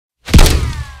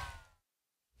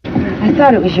I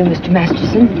thought it was you, Mr.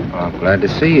 Masterson. Well, I'm glad to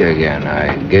see you again.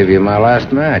 I gave you my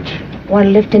last match. Want to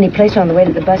lift any place on the way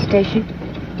to the bus station?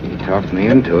 You talked me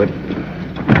into it.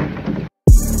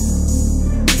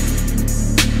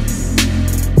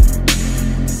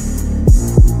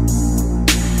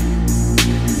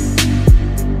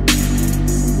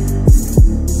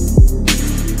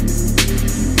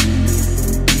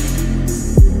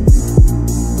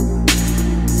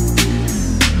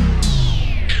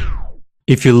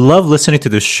 If you love listening to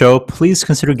this show, please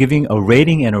consider giving a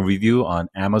rating and a review on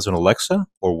Amazon Alexa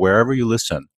or wherever you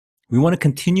listen. We want to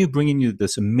continue bringing you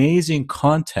this amazing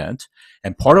content,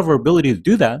 and part of our ability to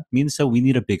do that means that we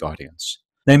need a big audience.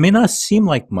 Now, it may not seem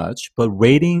like much, but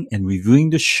rating and reviewing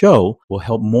the show will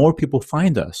help more people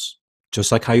find us,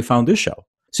 just like how you found this show.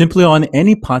 Simply on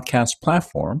any podcast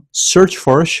platform, search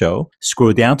for our show,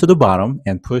 scroll down to the bottom,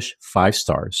 and push 5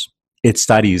 stars. It's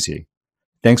that easy.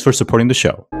 Thanks for supporting the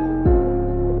show.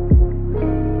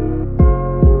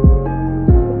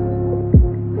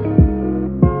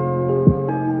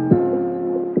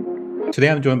 Today,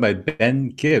 I'm joined by Ben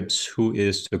Gibbs, who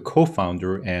is the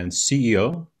co-founder and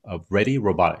CEO of READY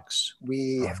Robotics.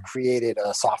 We have created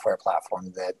a software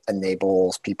platform that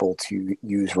enables people to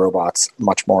use robots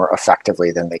much more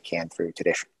effectively than they can through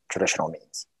traditional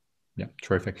means. Yeah,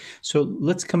 terrific. So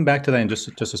let's come back to that in just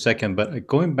a second. But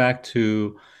going back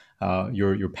to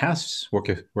your past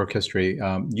work history,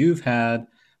 you've had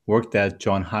worked at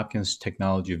Johns Hopkins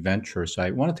Technology Ventures. So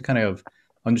I wanted to kind of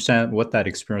understand what that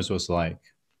experience was like.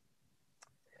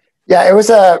 Yeah, it was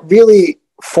a really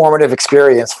formative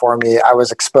experience for me. I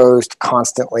was exposed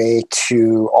constantly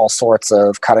to all sorts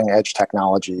of cutting edge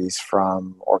technologies,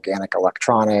 from organic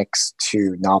electronics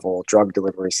to novel drug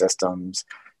delivery systems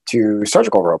to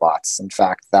surgical robots. In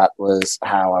fact, that was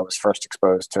how I was first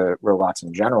exposed to robots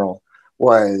in general,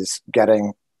 was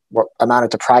getting what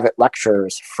amounted to private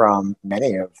lectures from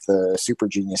many of the super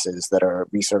geniuses that are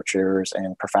researchers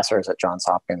and professors at Johns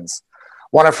Hopkins.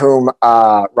 One of whom,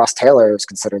 Russ Taylor, is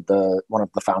considered one of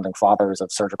the founding fathers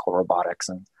of surgical robotics.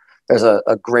 And there's a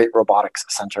great robotics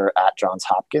center at Johns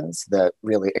Hopkins that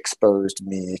really exposed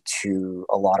me to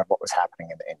a lot of what was happening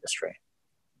in the industry.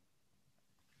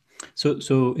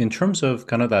 So in terms of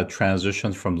kind of that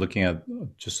transition from looking at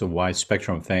just a wide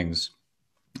spectrum of things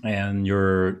and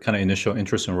your kind of initial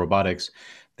interest in robotics,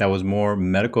 that was more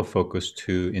medical focused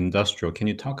to industrial. Can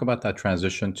you talk about that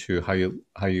transition to how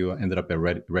you ended up at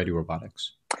READY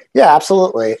Robotics? Yeah,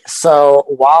 absolutely. So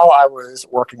while I was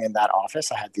working in that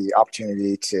office, I had the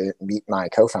opportunity to meet my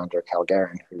co-founder, Kel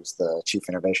Guerin, who's the Chief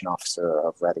Innovation Officer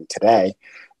of READY today.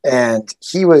 And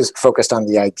he was focused on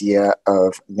the idea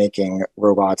of making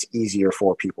robots easier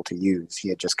for people to use. He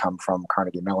had just come from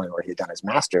Carnegie Mellon, where he had done his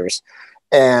master's.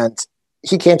 And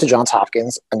he came to Johns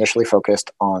Hopkins initially focused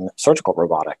on surgical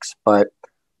robotics, but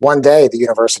one day the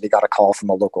university got a call from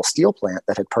a local steel plant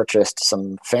that had purchased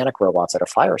some FANUC robots at a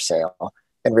fire sale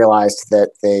and realized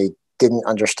that they didn't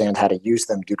understand how to use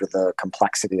them due to the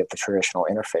complexity of the traditional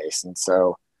interface. And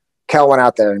so Kel went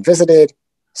out there and visited,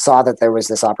 saw that there was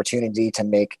this opportunity to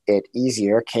make it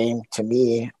easier, came to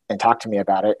me and talked to me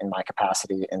about it in my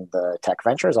capacity in the Tech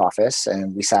Ventures office.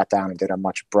 And we sat down and did a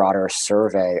much broader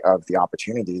survey of the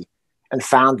opportunity and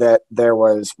found that there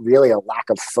was really a lack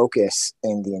of focus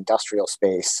in the industrial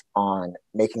space on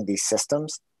making these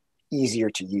systems easier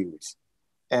to use.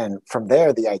 And from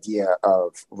there, the idea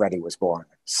of READY was born.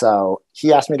 So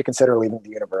he asked me to consider leaving the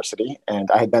university, and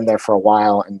I had been there for a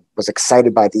while and was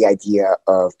excited by the idea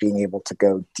of being able to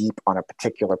go deep on a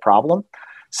particular problem.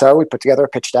 So we put together a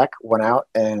pitch deck, went out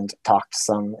and talked to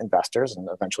some investors, and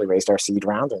eventually raised our seed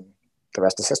round, and the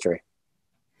rest is history.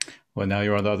 Well, now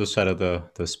you're on the other side of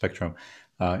the spectrum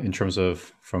in terms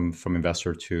of from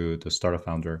investor to the startup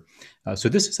founder. So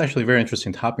this is actually a very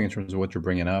interesting topic in terms of what you're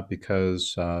bringing up,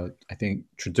 because I think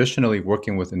traditionally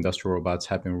working with industrial robots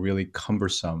have been really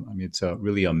cumbersome. I mean, it's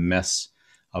really a mess,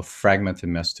 a fragmented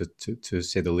mess to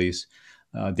say the least.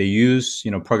 They use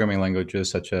programming languages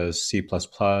such as C++,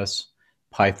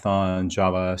 Python,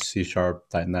 Java, C#,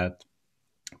 .NET,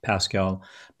 Pascal.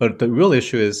 But the real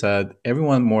issue is that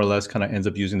everyone more or less kind of ends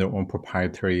up using their own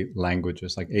proprietary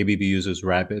languages. Like ABB uses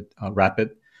Rapid,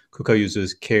 KUKA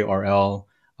uses KRL,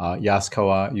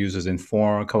 Yaskawa uses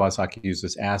Inform, Kawasaki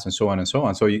uses AS, and so on and so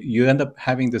on. So you end up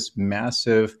having this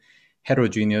massive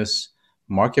heterogeneous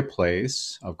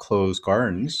marketplace of closed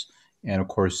gardens. And of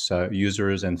course,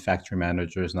 users and factory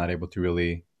managers not able to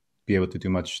really be able to do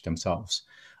much themselves.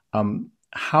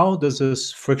 How does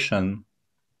this friction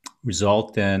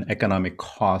result in economic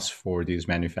costs for these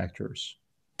manufacturers?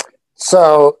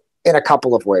 So In a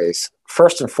couple of ways.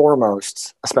 First and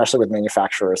foremost, especially with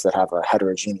manufacturers that have a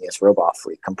heterogeneous robot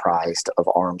fleet comprised of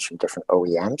arms from different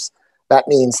OEMs, that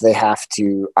means they have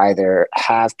to either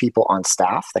have people on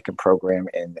staff that can program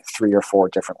in 3 or 4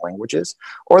 different languages,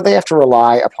 or they have to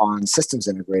rely upon systems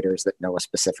integrators that know a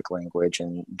specific language,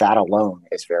 and that alone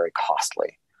is very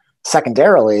costly.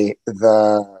 Secondarily,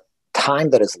 the time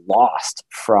that is lost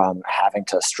from having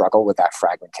to struggle with that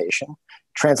fragmentation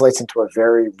translates into a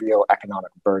very real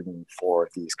economic burden for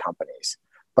these companies.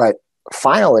 But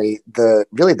finally, the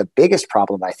biggest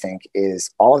problem, I think, is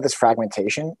all of this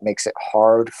fragmentation makes it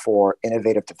hard for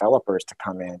innovative developers to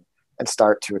come in and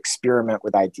start to experiment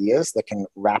with ideas that can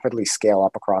rapidly scale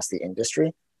up across the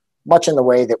industry, much in the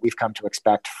way that we've come to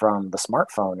expect from the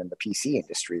smartphone and the PC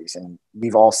industries. And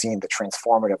we've all seen the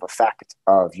transformative effect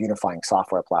of unifying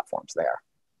software platforms there.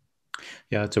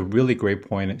 Yeah, it's a really great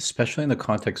point, especially in the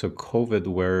context of COVID,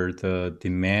 where the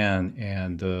demand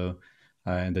and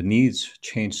the needs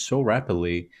change so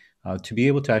rapidly. To be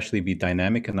able to actually be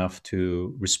dynamic enough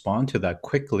to respond to that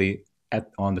quickly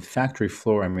on the factory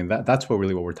floor, I mean, that's what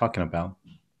we're talking about.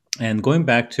 And going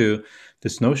back to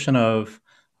this notion of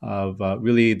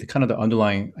really the kind of the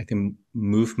underlying, I think,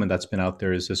 movement that's been out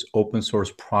there is this open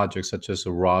source project such as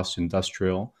the ROS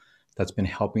Industrial that's been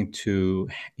helping to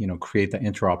create the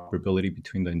interoperability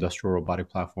between the industrial robotic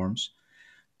platforms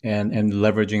and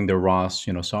leveraging the ROS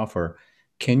software.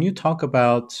 Can you talk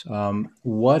about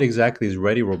what exactly is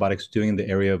Ready Robotics doing in the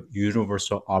area of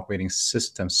universal operating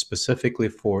systems, specifically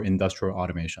for industrial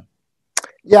automation?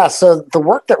 Yeah, so the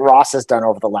work that Ross has done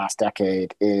over the last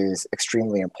decade is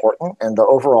extremely important, and the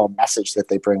overall message that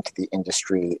they bring to the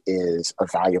industry is a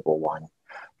valuable one,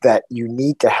 that you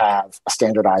need to have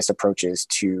standardized approaches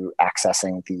to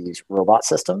accessing these robot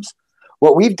systems.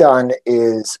 What we've done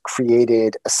is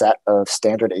created a set of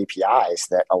standard APIs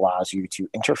that allows you to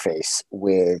interface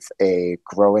with a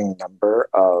growing number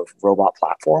of robot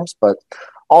platforms, but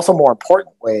also more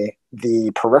importantly, the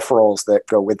peripherals that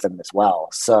go with them as well.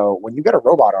 So when you get a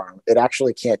robot arm, it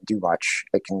actually can't do much.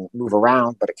 It can move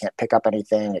around, but it can't pick up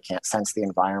anything. It can't sense the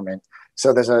environment.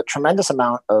 So there's a tremendous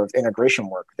amount of integration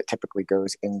work that typically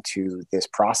goes into this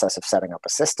process of setting up a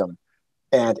system.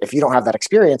 And if you don't have that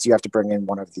experience, you have to bring in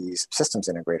one of these systems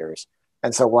integrators.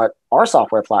 And so what our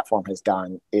software platform has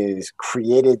done is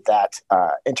created that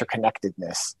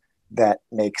interconnectedness that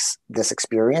makes this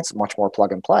experience much more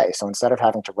plug and play. So instead of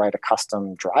having to write a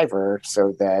custom driver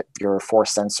so that your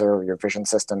force sensor or your vision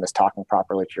system is talking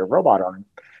properly to your robot arm,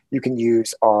 you can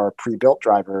use our pre-built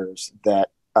drivers that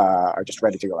are just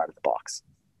ready to go out of the box.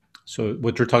 So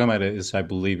what you're talking about is, I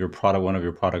believe, one of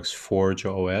your products, Forge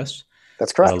OS.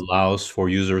 That's correct. That allows for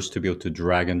users to be able to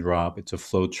drag and drop. It's a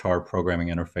flowchart programming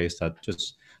interface that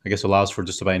just, I guess, allows for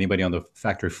just about anybody on the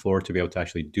factory floor to be able to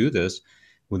actually do this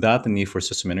without the need for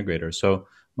system integrators. So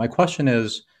my question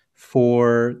is,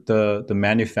 for the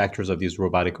manufacturers of these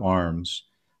robotic arms,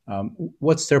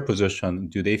 what's their position?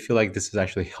 Do they feel like this is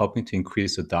actually helping to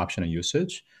increase adoption and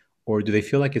usage? Or do they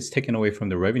feel like it's taken away from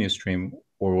the revenue stream?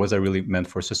 Or was that really meant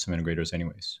for system integrators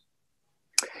anyways?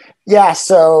 Yeah,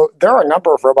 so there are a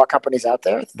number of robot companies out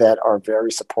there that are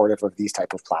very supportive of these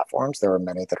type of platforms. There are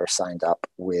many that are signed up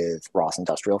with Ross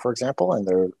Industrial, for example, and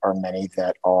there are many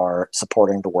that are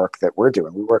supporting the work that we're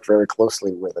doing. We work very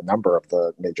closely with a number of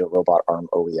the major robot arm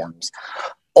OEMs.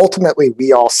 Ultimately,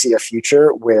 we all see a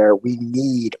future where we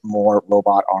need more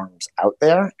robot arms out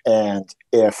there. And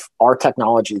if our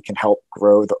technology can help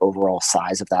grow the overall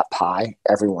size of that pie,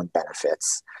 everyone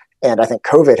benefits. And I think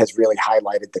COVID has really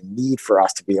highlighted the need for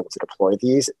us to be able to deploy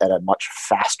these at a much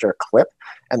faster clip.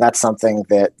 And that's something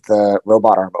that the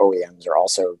robot arm OEMs are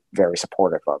also very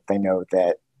supportive of. They know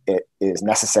that it is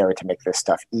necessary to make this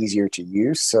stuff easier to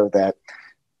use so that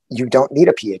you don't need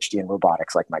a PhD in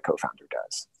robotics like my co-founder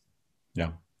does.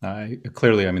 Yeah,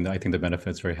 clearly, I mean, I think the benefit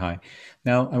is very high.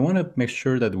 Now, I want to make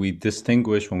sure that we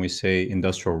distinguish when we say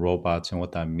industrial robots and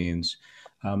what that means.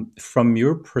 From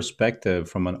your perspective,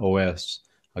 from an OS,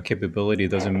 a capability,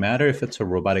 does it matter if it's a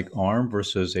robotic arm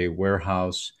versus a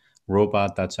warehouse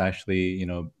robot that's actually,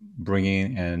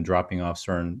 bringing and dropping off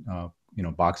certain,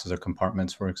 boxes or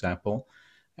compartments, for example?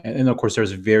 And of course,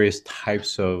 there's various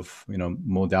types of,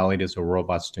 modalities of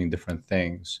robots doing different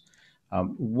things.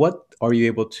 What are you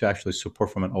able to actually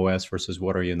support from an OS versus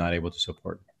what are you not able to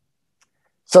support?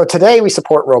 So today we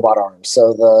support robot arms.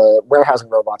 So the warehousing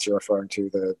robots you're referring to,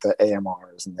 the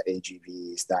AMRs and the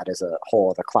AGVs, that is a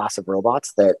whole other class of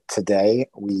robots that today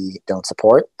we don't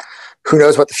support. Who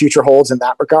knows what the future holds in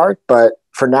that regard? But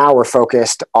for now, we're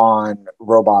focused on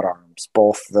robot arms,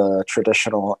 both the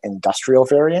traditional industrial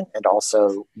variant and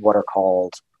also what are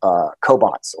called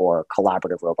cobots or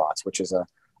collaborative robots, which is a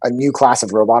a new class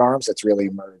of robot arms that's really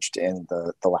emerged in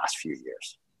the last few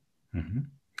years. Mm-hmm.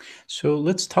 So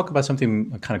let's talk about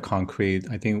something kind of concrete.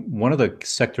 I think one of the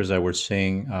sectors that we're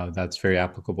seeing that's very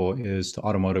applicable is the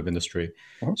automotive industry.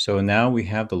 Mhm. So now we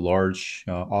have the large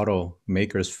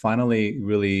automakers finally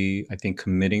really, I think,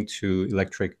 committing to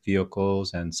electric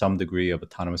vehicles and some degree of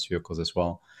autonomous vehicles as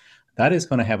well. That is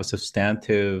going to have a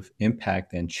substantive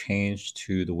impact and change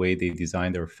to the way they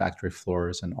design their factory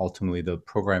floors and ultimately the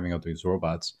programming of these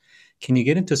robots. Can you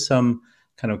get into some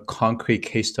kind of concrete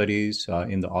case studies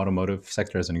in the automotive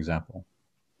sector as an example?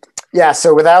 Yeah,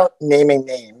 so without naming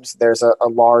names, there's a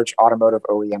large automotive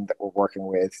OEM that we're working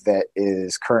with that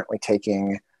is currently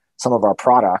taking some of our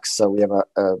products. So we have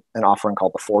an offering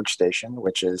called the Forge Station,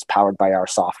 which is powered by our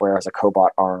software as a cobot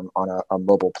arm on a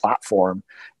mobile platform.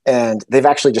 And they've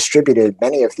actually distributed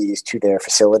many of these to their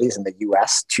facilities in the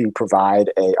US to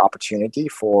provide an opportunity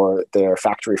for their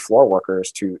factory floor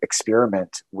workers to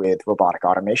experiment with robotic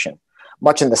automation,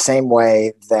 much in the same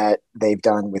way that they've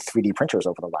done with 3D printers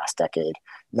over the last decade.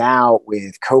 Now,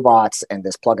 with cobots and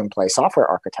this plug-and-play software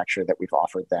architecture that we've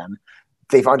offered them,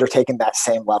 they've undertaken that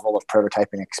same level of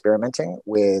prototyping and experimenting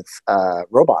with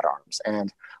robot arms.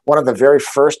 And one of the very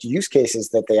first use cases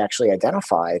that they actually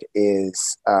identified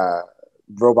is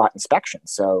robot inspection.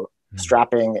 So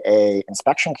strapping a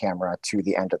inspection camera to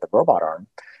the end of the robot arm,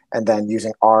 and then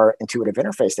using our intuitive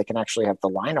interface, they can actually have the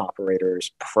line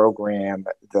operators program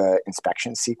the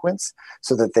inspection sequence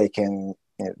so that they can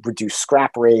reduce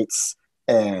scrap rates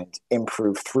and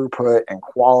improve throughput and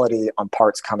quality on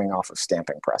parts coming off of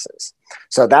stamping presses.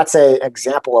 So that's an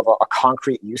example of a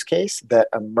concrete use case that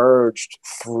emerged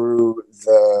through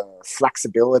the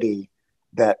flexibility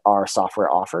that our software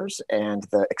offers and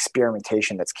the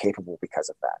experimentation that's capable because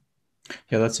of that.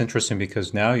 Yeah, that's interesting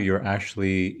because now you're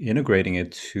actually integrating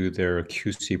it to their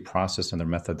QC process and their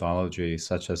methodology,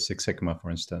 such as Six Sigma, for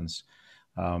instance,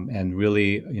 and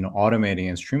really, automating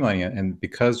and streamlining it. And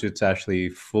because it's actually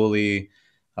fully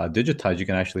digitized, you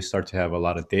can actually start to have a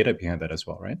lot of data behind that as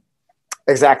well, right?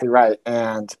 Exactly right.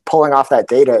 And pulling off that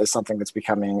data is something that's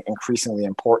becoming increasingly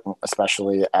important,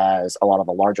 especially as a lot of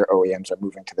the larger OEMs are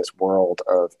moving to this world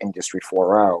of Industry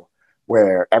 4.0,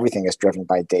 where everything is driven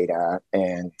by data,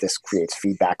 and this creates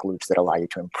feedback loops that allow you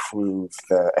to improve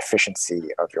the efficiency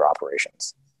of your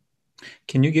operations.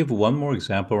 Can you give one more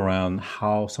example around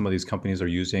how some of these companies are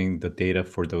using the data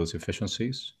for those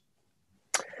efficiencies?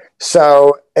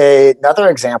 So another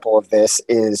example of this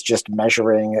is just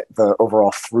measuring the overall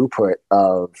throughput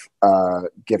of a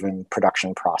given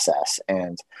production process.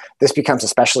 And this becomes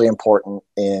especially important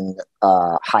in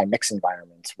high mix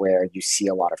environments where you see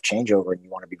a lot of changeover and you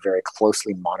want to be very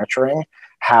closely monitoring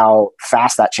how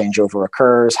fast that changeover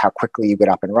occurs, how quickly you get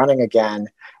up and running again,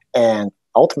 and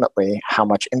ultimately how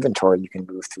much inventory you can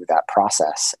move through that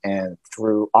process. And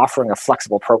through offering a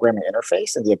flexible programming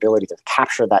interface and the ability to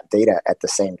capture that data at the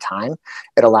same time,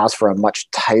 it allows for a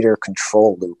much tighter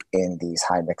control loop in these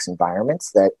high mix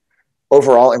environments that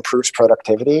overall improves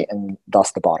productivity and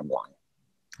thus the bottom line.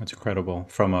 That's incredible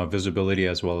from a visibility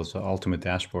as well as the ultimate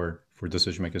dashboard for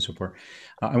decision-making support.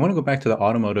 I want to go back to the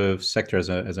automotive sector as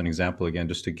an example again,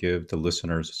 just to give the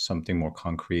listeners something more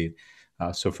concrete.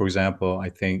 So, for example, I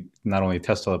think not only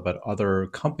Tesla, but other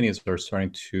companies are starting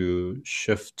to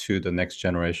shift to the next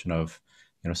generation of,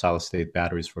 solid-state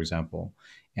batteries, for example,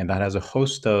 and that has a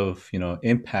host of,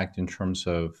 impact in terms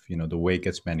of, the way it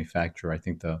gets manufactured. I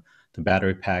think the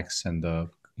battery packs and the,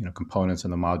 components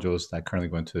and the modules that currently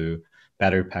go into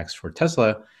battery packs for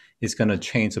Tesla is going to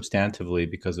change substantively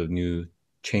because of new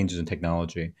changes in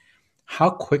technology.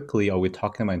 How quickly are we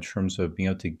talking about in terms of being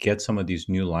able to get some of these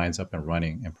new lines up and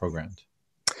running and programmed?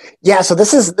 Yeah, so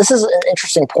this is an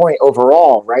interesting point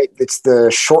overall, right? It's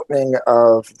the shortening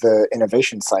of the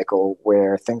innovation cycle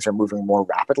where things are moving more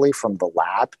rapidly from the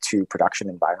lab to production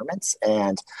environments.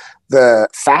 And the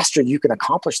faster you can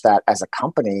accomplish that as a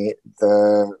company,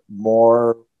 the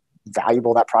more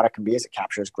valuable that product can be as it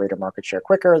captures greater market share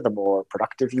quicker, the more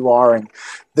productive you are. And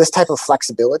this type of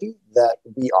flexibility that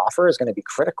we offer is going to be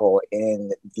critical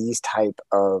in these type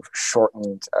of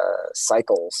shortened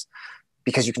cycles,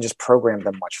 because you can just program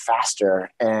them much faster.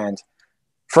 And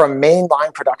from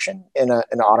mainline production in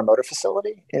an automotive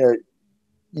facility,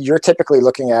 you're typically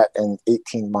looking at an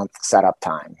 18-month setup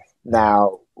time.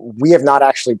 Now, we have not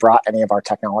actually brought any of our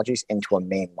technologies into a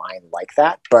main line like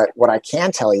that. But what I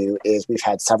can tell you is we've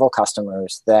had several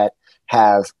customers that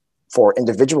have, for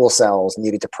individual cells,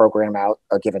 needed to program out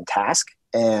a given task.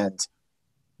 And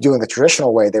doing the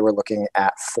traditional way, they were looking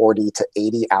at 40 to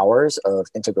 80 hours of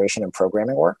integration and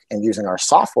programming work. And using our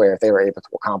software, they were able to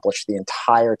accomplish the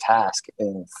entire task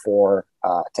in 4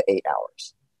 to 8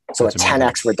 hours. So a That's amazing.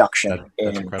 10x reduction That's in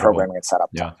incredible. programming and setup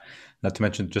Yeah. time. Not to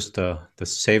mention just the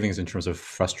savings in terms of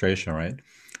frustration, right?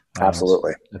 So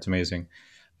Absolutely. that's amazing.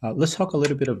 Let's talk a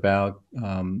little bit about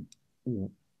w-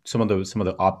 some of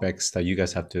the OpEx that you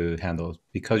guys have to handle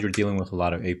because you're dealing with a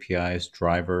lot of APIs,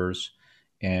 drivers,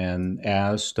 and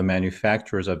as the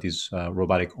manufacturers of these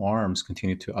robotic arms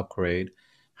continue to upgrade,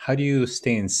 how do you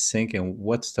stay in sync, and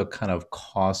what's the kind of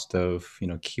cost of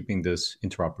keeping this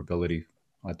interoperability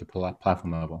at the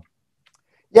platform level?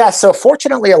 Yeah, so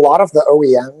fortunately, a lot of the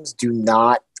OEMs do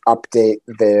not update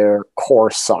their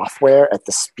core software at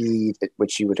the speed at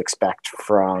which you would expect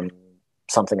from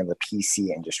something in the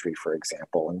PC industry, for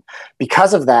example. And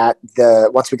because of that,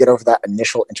 once we get over that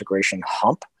initial integration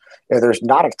hump, there's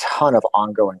not a ton of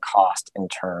ongoing cost in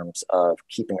terms of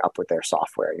keeping up with their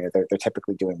software. They're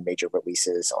typically doing major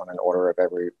releases on an order of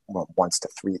every once to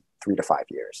three to 5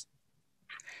 years.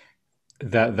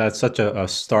 That's such a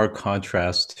stark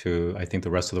contrast to, I think,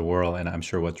 the rest of the world, and I'm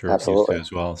sure what you're used to Absolutely.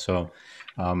 as well. So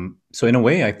in a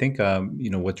way, I think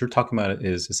what you're talking about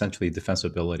is essentially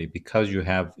defensibility because you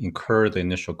have incurred the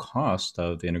initial cost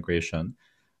of the integration,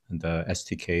 and the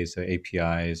SDKs, the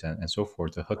APIs, and so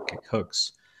forth, the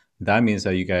hooks. That means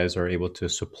that you guys are able to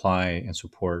supply and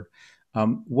support.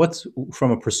 What's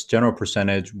from a general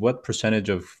percentage? What percentage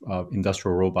of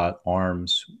industrial robot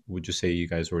arms would you say you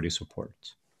guys already support?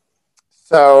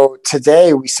 So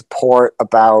today we support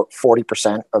about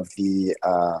 40% of the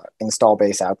install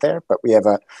base out there, but we have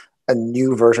a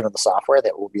new version of the software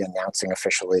that we'll be announcing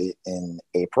officially in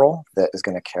April that is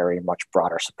going to carry much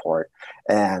broader support.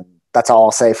 And that's all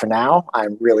I'll say for now.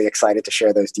 I'm really excited to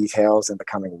share those details in the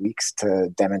coming weeks to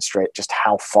demonstrate just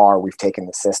how far we've taken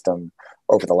the system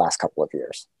over the last couple of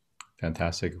years.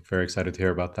 Fantastic. Very excited to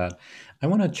hear about that. I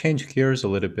want to change gears a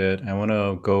little bit. I want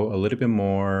to go a little bit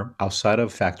more outside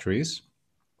of factories.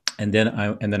 And then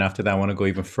after that, I want to go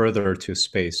even further to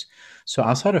space. So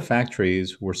outside of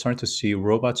factories, we're starting to see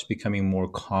robots becoming more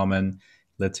common,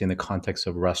 let's say in the context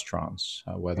of restaurants,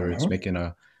 whether it's Mhm. making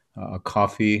a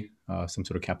coffee, some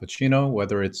sort of cappuccino,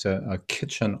 whether it's a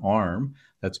kitchen arm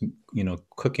that's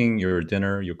cooking your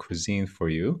dinner, your cuisine for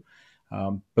you.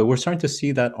 But we're starting to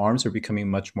see that arms are becoming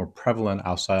much more prevalent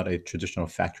outside a traditional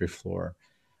factory floor.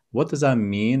 What does that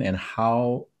mean, and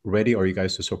how ready are you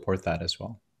guys to support that as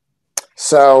well?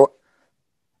 So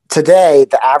today,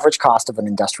 the average cost of an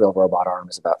industrial robot arm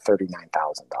is about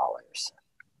 $39,000.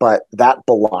 But that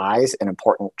belies an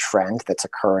important trend that's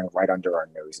occurring right under our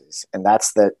noses. And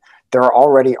that's that there are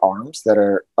already arms that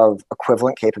are of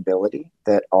equivalent capability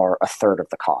that are a third of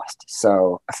the cost.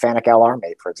 So a Fanuc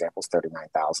LR8, for example, is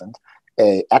 $39,000.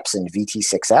 A Epson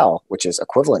VT6L, which is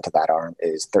equivalent to that arm,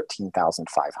 is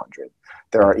 $13,500.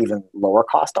 There are even lower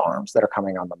cost arms that are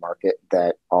coming on the market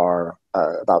that are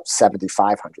about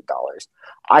 $7,500.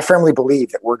 I firmly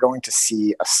believe that we're going to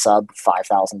see a sub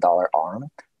 $5,000 arm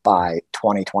by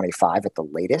 2025 at the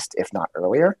latest, if not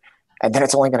earlier. And then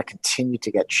it's only going to continue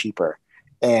to get cheaper.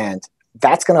 And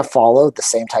that's going to follow the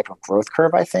same type of growth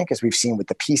curve, I think, as we've seen with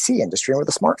the PC industry and with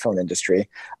the smartphone industry,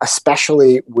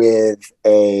 especially with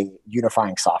a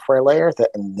unifying software layer that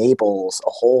enables a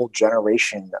whole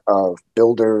generation of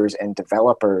builders and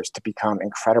developers to become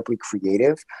incredibly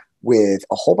creative with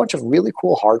a whole bunch of really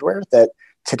cool hardware that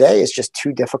today is just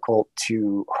too difficult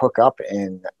to hook up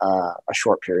in a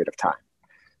short period of time.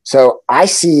 So I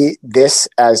see this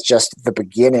as just the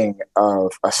beginning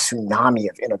of a tsunami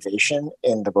of innovation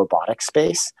in the robotic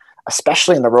space,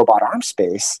 especially in the robot arm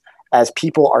space, as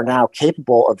people are now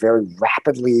capable of very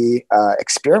rapidly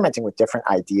experimenting with different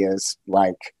ideas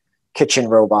like kitchen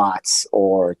robots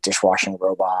or dishwashing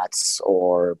robots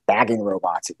or bagging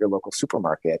robots at your local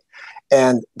supermarket.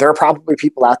 And there are probably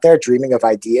people out there dreaming of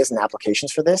ideas and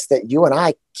applications for this that you and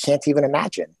I can't even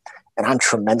imagine. And I'm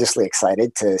tremendously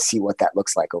excited to see what that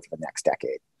looks like over the next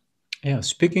decade. Yeah,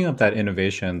 speaking of that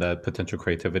innovation, that potential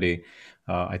creativity,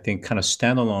 I think kind of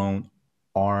standalone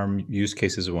ARM use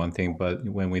cases is one thing, but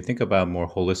when we think about more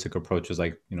holistic approaches,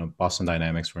 like Boston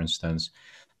Dynamics, for instance,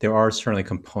 there are certainly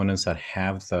components that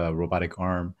have the robotic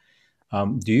arm.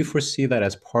 Do you foresee that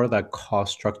as part of that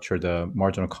cost structure, the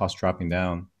marginal cost dropping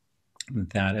down,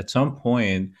 that at some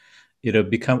point it'll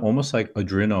become almost like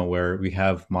Arduino, where we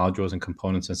have modules and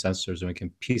components and sensors, and we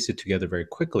can piece it together very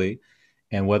quickly.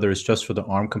 And whether it's just for the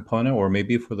ARM component or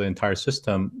maybe for the entire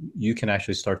system, you can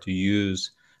actually start to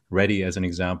use Ready as an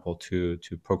example to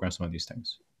program some of these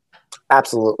things.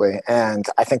 Absolutely. And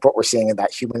I think what we're seeing in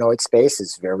that humanoid space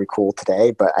is very cool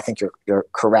today, but I think you're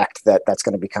correct that that's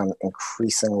going to become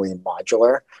increasingly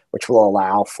modular, which will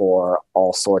allow for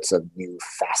all sorts of new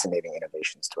fascinating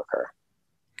innovations to occur.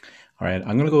 All right,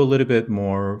 I'm going to go a little bit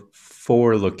more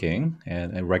forward-looking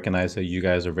and recognize that you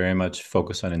guys are very much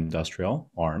focused on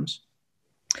industrial arms.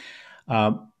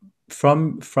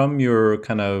 From your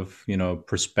kind of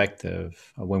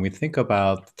perspective, when we think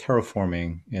about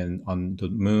terraforming on the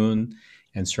moon,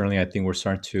 and certainly I think we're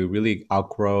starting to really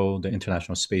outgrow the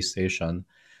International Space Station,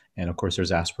 and of course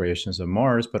there's aspirations of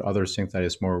Mars, but others think that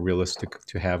it's more realistic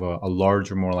to have a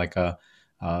larger, more like a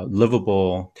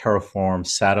livable terraform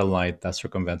satellite that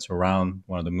circumvents around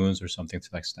one of the moons or something to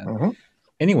that extent. Mhm.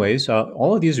 Anyways,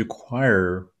 all of these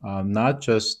require not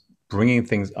just bringing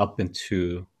things up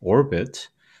into orbit,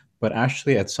 but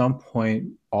actually at some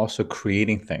point also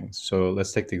creating things. So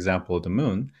let's take the example of the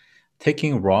moon,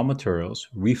 taking raw materials,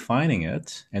 refining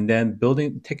it, and then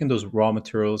taking those raw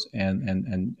materials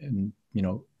and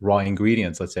raw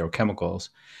ingredients, let's say, or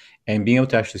chemicals, and being able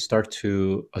to actually start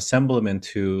to assemble them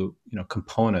into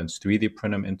components, 3D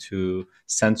print them into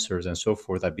sensors and so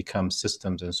forth that become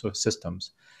systems and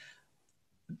systems.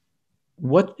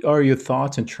 What are your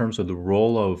thoughts in terms of the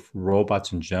role of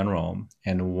robots in general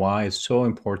and why it's so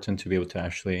important to be able to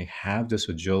actually have this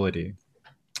agility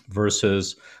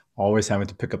versus always having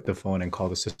to pick up the phone and call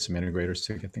the system integrators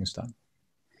to get things done?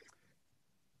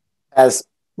 As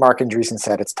Mark Andreessen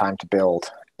said, it's time to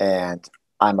build. And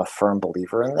I'm a firm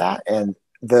believer in that. And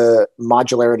the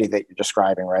modularity that you're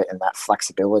describing, right, and that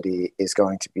flexibility is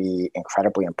going to be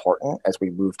incredibly important as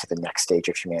we move to the next stage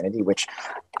of humanity, which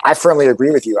I firmly agree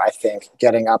with you. I think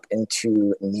getting up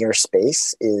into near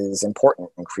space is important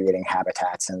in creating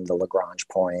habitats and the Lagrange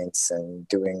points and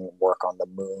doing work on the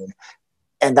moon.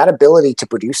 And that ability to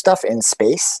produce stuff in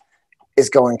space is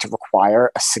going to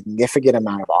require a significant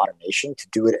amount of automation to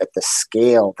do it at the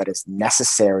scale that is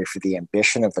necessary for the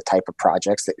ambition of the type of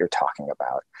projects that you're talking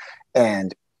about.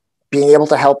 And being able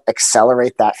to help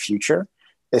accelerate that future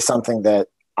is something that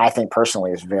I think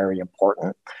personally is very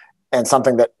important, and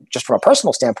something that just from a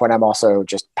personal standpoint, I'm also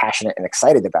just passionate and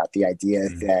excited about the idea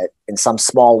that in some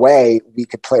small way, we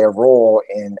could play a role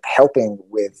in helping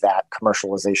with that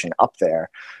commercialization up there.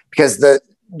 Because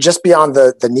just beyond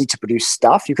the need to produce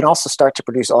stuff, you can also start to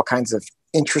produce all kinds of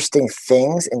interesting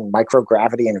things in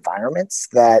microgravity environments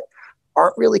that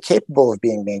aren't really capable of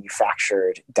being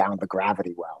manufactured down the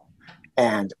gravity well.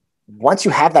 And once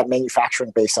you have that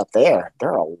manufacturing base up there,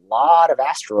 there are a lot of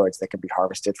asteroids that can be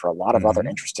harvested for a lot of other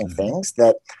interesting things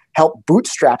that help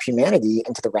bootstrap humanity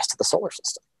into the rest of the solar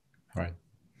system. Right.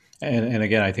 And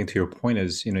again, I think to your point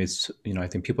is, I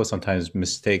think people sometimes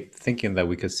mistake thinking that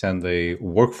we could send a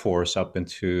workforce up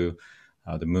into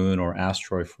the moon or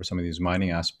asteroid for some of these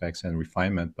mining aspects and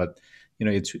refinement. But,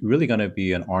 it's really going to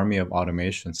be an army of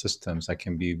automation systems that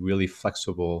can be really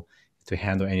flexible to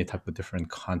handle any type of different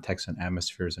contexts and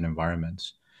atmospheres and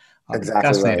environments. Exactly.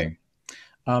 Fascinating.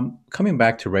 Right. Coming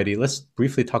back to READY, let's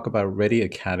briefly talk about READY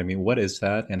Academy. What is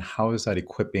that, and how is that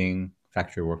equipping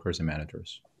factory workers and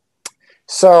managers?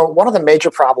 So one of the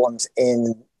major problems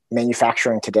in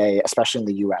manufacturing today, especially in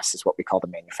the US, is what we call the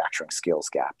manufacturing skills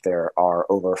gap. There are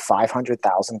over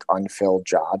 500,000 unfilled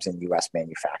jobs in US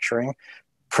manufacturing,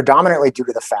 predominantly due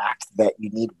to the fact that you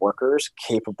need workers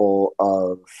capable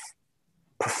of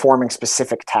performing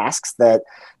specific tasks that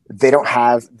they don't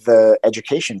have the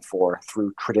education for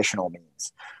through traditional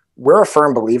means. We're a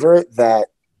firm believer that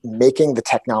making the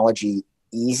technology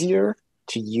easier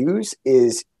to use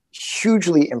is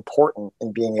hugely important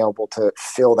in being able to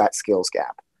fill that skills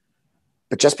gap.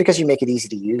 But just because you make it easy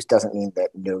to use doesn't mean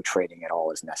that no training at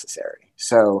all is necessary.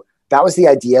 So that was the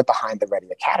idea behind the READY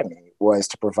Academy, was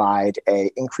to provide an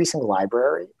increasing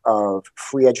library of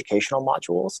free educational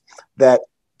modules that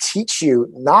teach you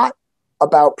not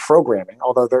about programming,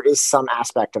 although there is some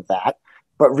aspect of that,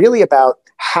 but really about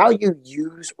how you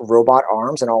use robot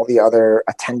arms and all the other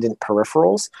attendant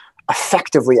peripherals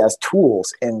effectively as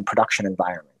tools in production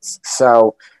environments.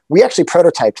 So we actually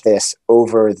prototyped this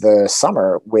over the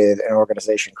summer with an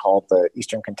organization called the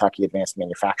Eastern Kentucky Advanced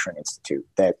Manufacturing Institute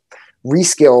that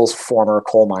reskills former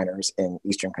coal miners in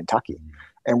Eastern Kentucky.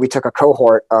 And we took a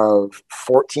cohort of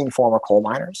 14 former coal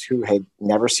miners who had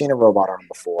never seen a robot arm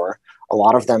before. A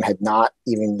lot of them had not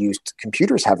even used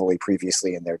computers heavily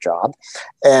previously in their job.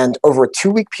 And over a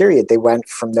 2-week period, they went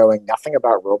from knowing nothing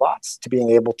about robots to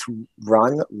being able to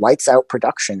run lights out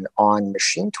production on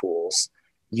machine tools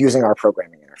using our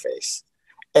programming interface.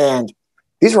 And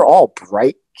these were all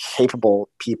bright, capable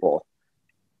people.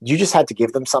 You just had to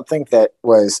give them something that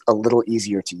was a little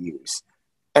easier to use.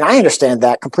 And I understand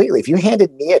that completely. If you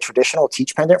handed me a traditional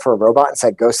teach pendant for a robot and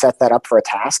said, go set that up for a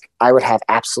task, I would have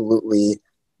absolutely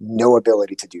no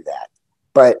ability to do that.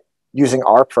 But using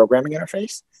our programming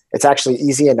interface, it's actually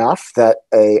easy enough that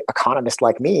an economist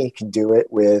like me can do it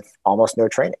with almost no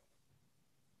training.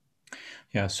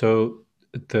 Yeah. So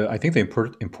I think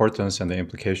the importance and the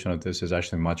implication of this is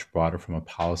actually much broader from a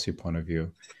policy point of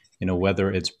view.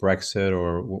 Whether it's Brexit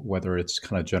or whether it's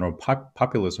kind of general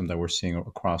populism that we're seeing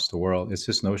across the world, it's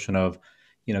this notion of,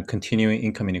 continuing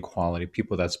income inequality,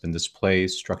 people that's been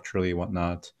displaced structurally,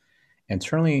 whatnot. And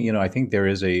certainly, I think there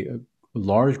is a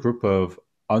large group of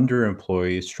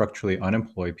underemployed, structurally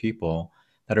unemployed people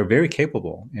that are very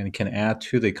capable and can add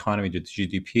to the economy, to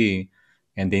GDP,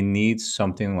 and they need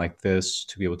something like this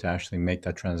to be able to actually make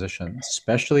that transition,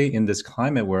 especially in this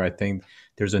climate where I think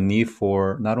there's a need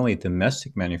for not only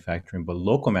domestic manufacturing, but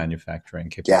local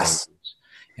manufacturing Yes. capabilities.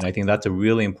 And I think that's a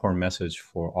really important message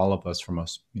for all of us from a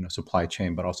supply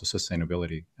chain, but also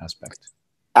sustainability aspect.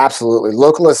 Absolutely.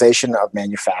 Localization of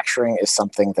manufacturing is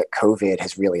something that COVID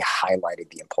has really highlighted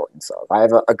the importance of. I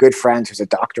have a good friend who's a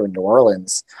doctor in New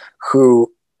Orleans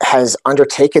who has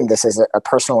undertaken this as a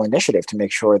personal initiative to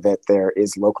make sure that there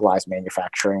is localized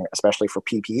manufacturing, especially for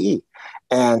PPE.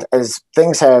 And as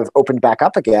things have opened back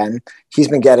up again, he's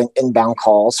been getting inbound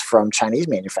calls from Chinese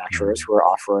manufacturers who are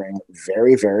offering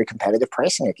very, very competitive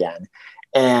pricing again.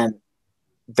 And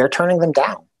they're turning them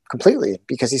down completely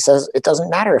because he says it doesn't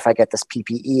matter if I get this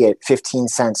PPE at 15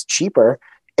 cents cheaper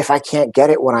if I can't get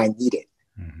it when I need it.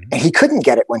 And he couldn't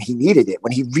get it when he needed it.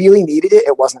 When he really needed it,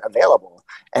 it wasn't available.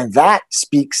 And that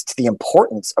speaks to the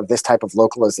importance of this type of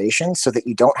localization so that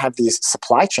you don't have these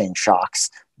supply chain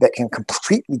shocks that can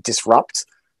completely disrupt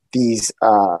these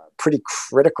pretty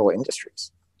critical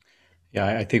industries. Yeah,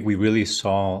 I think we really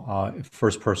saw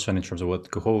first person in terms of what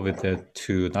COVID did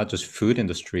to not just food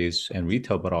industries and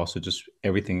retail, but also just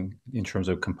everything in terms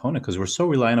of component, because we're so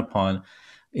reliant upon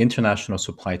international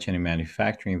supply chain and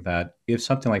manufacturing that if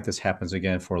something like this happens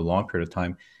again for a long period of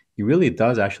time, it really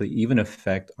does actually even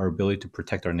affect our ability to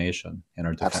protect our nation and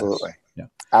our defense. Absolutely. Yeah.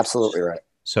 Absolutely right.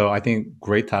 So I think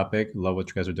great topic. Love what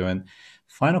you guys are doing.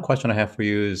 Final question I have for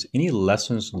you is any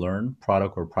lessons learned,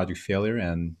 product or project failure,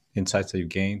 and insights that you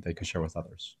gained that you can share with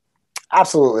others?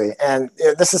 Absolutely. And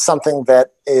this is something that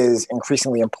is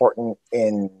increasingly important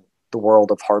in the world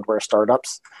of hardware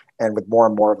startups. And with more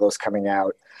and more of those coming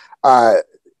out,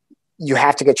 you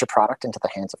have to get your product into the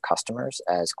hands of customers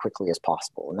as quickly as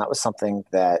possible. And that was something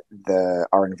that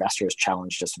our investors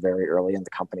challenged us very early in the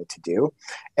company to do.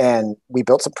 And we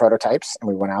built some prototypes and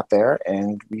we went out there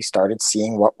and we started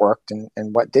seeing what worked and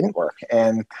what didn't work.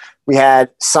 And we had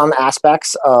some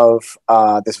aspects of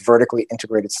this vertically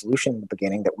integrated solution in the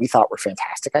beginning that we thought were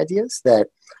fantastic ideas that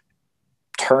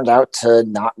turned out to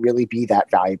not really be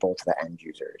that valuable to the end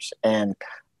users. And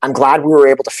I'm glad we were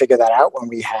able to figure that out when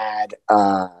we had,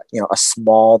 a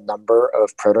small number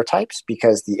of prototypes,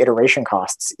 because the iteration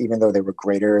costs, even though they were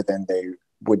greater than they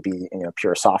would be in a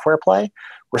pure software play,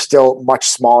 were still much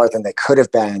smaller than they could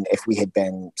have been if we had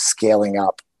been scaling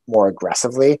up more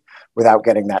aggressively without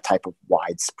getting that type of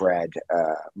widespread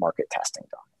market testing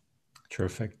done.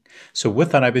 Terrific. So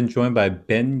with that, I've been joined by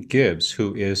Ben Gibbs,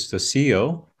 who is the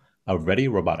CEO of READY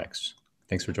Robotics.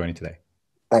 Thanks for joining today.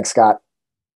 Thanks, Scott.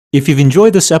 If you've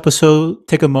enjoyed this episode,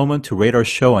 take a moment to rate our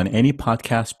show on any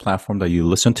podcast platform that you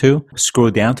listen to.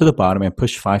 Scroll down to the bottom and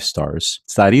push 5 stars.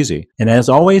 It's that easy. And as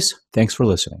always, thanks for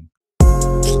listening.